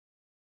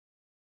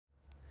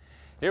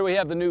Here we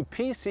have the new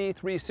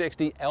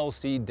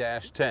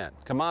PC360LC-10,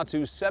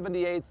 Komatsu's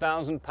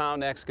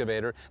 78,000-pound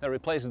excavator that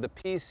replaces the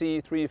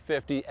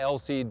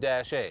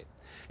PC350LC-8.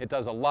 It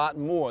does a lot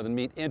more than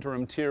meet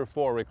interim Tier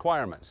 4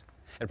 requirements.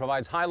 It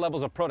provides high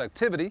levels of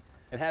productivity,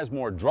 it has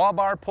more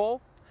drawbar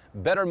pull,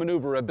 better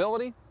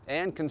maneuverability,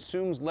 and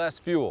consumes less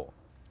fuel.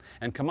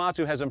 And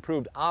Komatsu has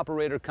improved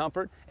operator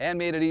comfort and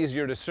made it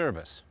easier to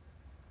service.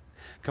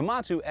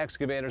 Komatsu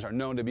excavators are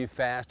known to be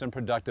fast and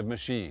productive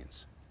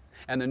machines.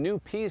 And the new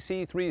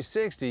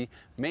PC360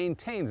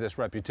 maintains this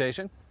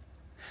reputation.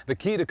 The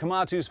key to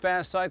Komatsu's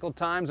fast cycle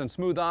times and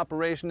smooth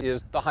operation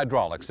is the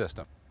hydraulic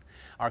system.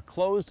 Our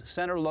closed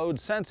center load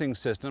sensing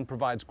system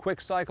provides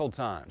quick cycle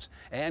times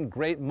and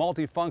great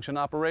multifunction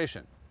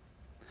operation.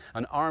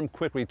 An arm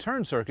quick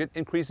return circuit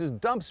increases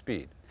dump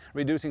speed,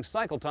 reducing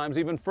cycle times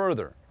even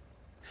further.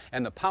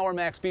 And the Power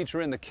Max feature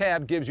in the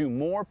cab gives you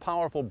more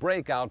powerful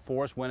breakout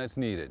force when it's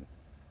needed.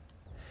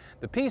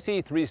 The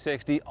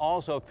PC360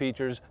 also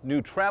features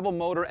new travel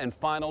motor and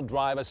final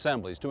drive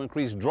assemblies to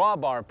increase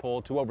drawbar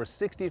pull to over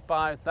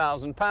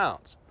 65,000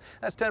 pounds.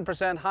 That's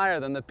 10%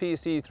 higher than the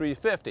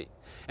PC350,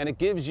 and it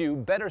gives you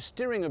better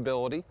steering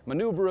ability,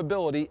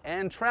 maneuverability,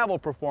 and travel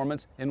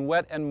performance in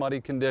wet and muddy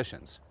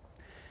conditions.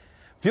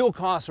 Fuel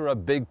costs are a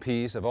big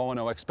piece of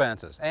O&O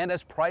expenses, and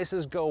as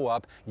prices go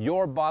up,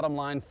 your bottom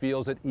line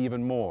feels it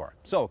even more.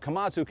 So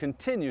Komatsu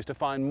continues to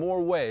find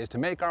more ways to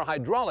make our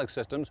hydraulic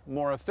systems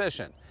more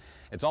efficient.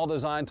 It's all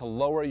designed to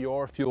lower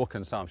your fuel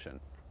consumption.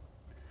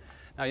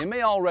 Now, you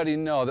may already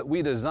know that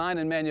we design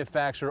and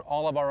manufacture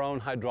all of our own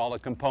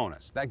hydraulic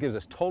components. That gives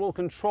us total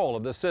control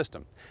of the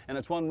system, and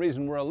it's one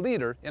reason we're a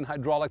leader in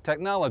hydraulic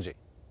technology.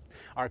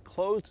 Our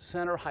closed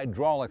center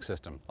hydraulic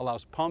system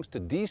allows pumps to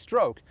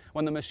de-stroke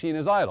when the machine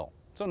is idle,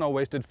 so no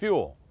wasted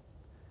fuel.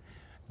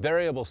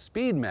 Variable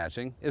speed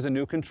matching is a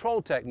new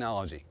control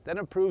technology that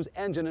improves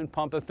engine and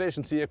pump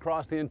efficiency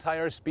across the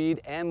entire speed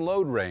and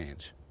load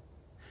range.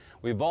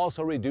 We've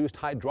also reduced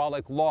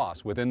hydraulic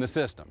loss within the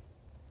system.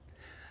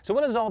 So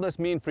what does all this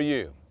mean for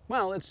you?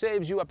 Well, it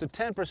saves you up to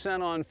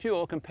 10% on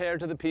fuel compared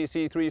to the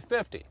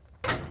PC350.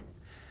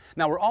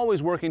 Now, we're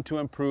always working to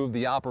improve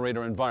the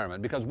operator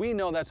environment because we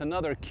know that's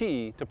another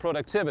key to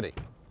productivity.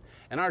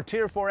 And our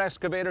Tier 4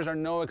 excavators are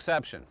no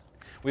exception.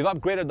 We've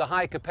upgraded the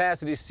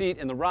high-capacity seat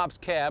in the ROPS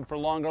cab for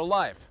longer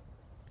life.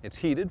 It's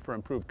heated for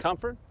improved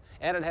comfort,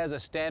 and it has a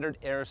standard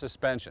air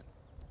suspension.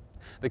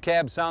 The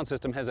cab sound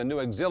system has a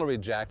new auxiliary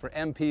jack for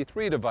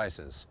MP3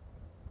 devices.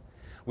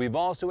 We've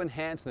also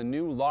enhanced the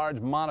new large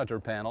monitor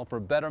panel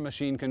for better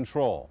machine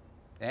control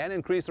and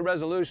increased the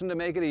resolution to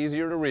make it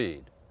easier to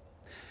read.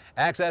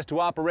 Access to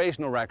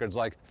operational records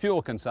like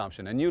fuel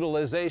consumption and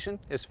utilization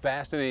is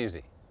fast and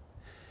easy.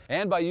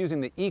 And by using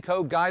the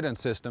Eco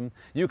Guidance system,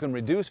 you can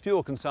reduce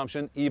fuel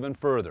consumption even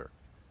further.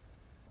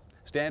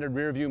 Standard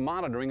rear view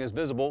monitoring is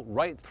visible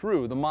right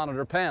through the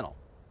monitor panel.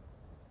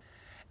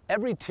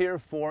 Every Tier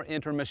 4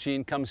 Inter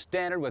machine comes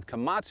standard with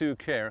Komatsu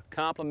Care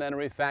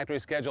complimentary factory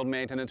scheduled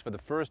maintenance for the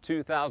first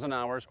 2,000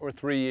 hours or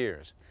 3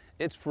 years.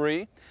 It's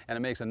free and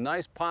it makes a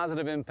nice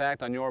positive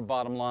impact on your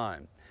bottom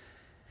line.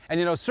 And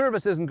you know,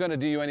 service isn't going to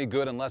do you any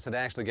good unless it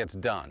actually gets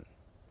done.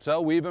 So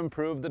we've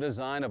improved the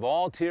design of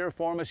all Tier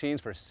 4 machines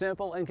for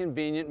simple and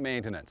convenient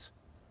maintenance,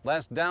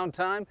 less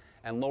downtime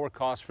and lower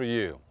costs for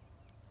you.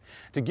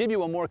 To give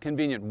you a more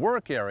convenient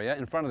work area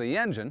in front of the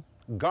engine,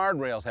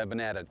 guardrails have been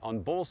added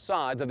on both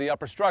sides of the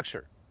upper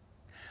structure.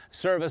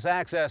 Service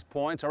access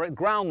points are at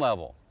ground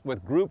level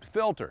with grouped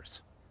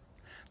filters.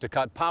 To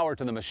cut power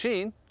to the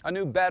machine, a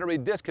new battery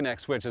disconnect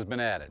switch has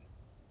been added.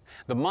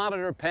 The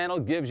monitor panel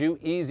gives you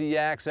easy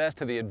access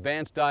to the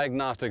advanced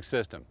diagnostic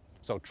system,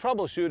 so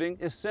troubleshooting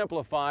is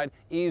simplified,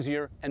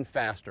 easier, and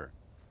faster.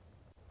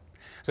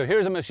 So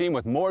here's a machine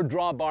with more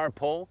drawbar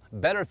pull,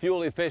 better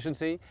fuel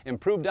efficiency,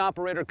 improved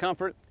operator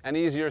comfort, and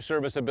easier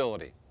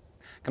serviceability.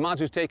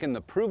 Komatsu's taken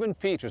the proven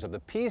features of the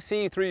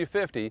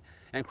PC350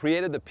 and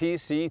created the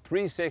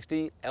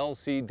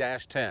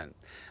PC360LC-10,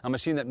 a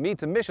machine that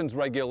meets emissions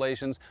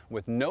regulations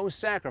with no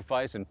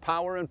sacrifice in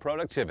power and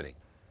productivity.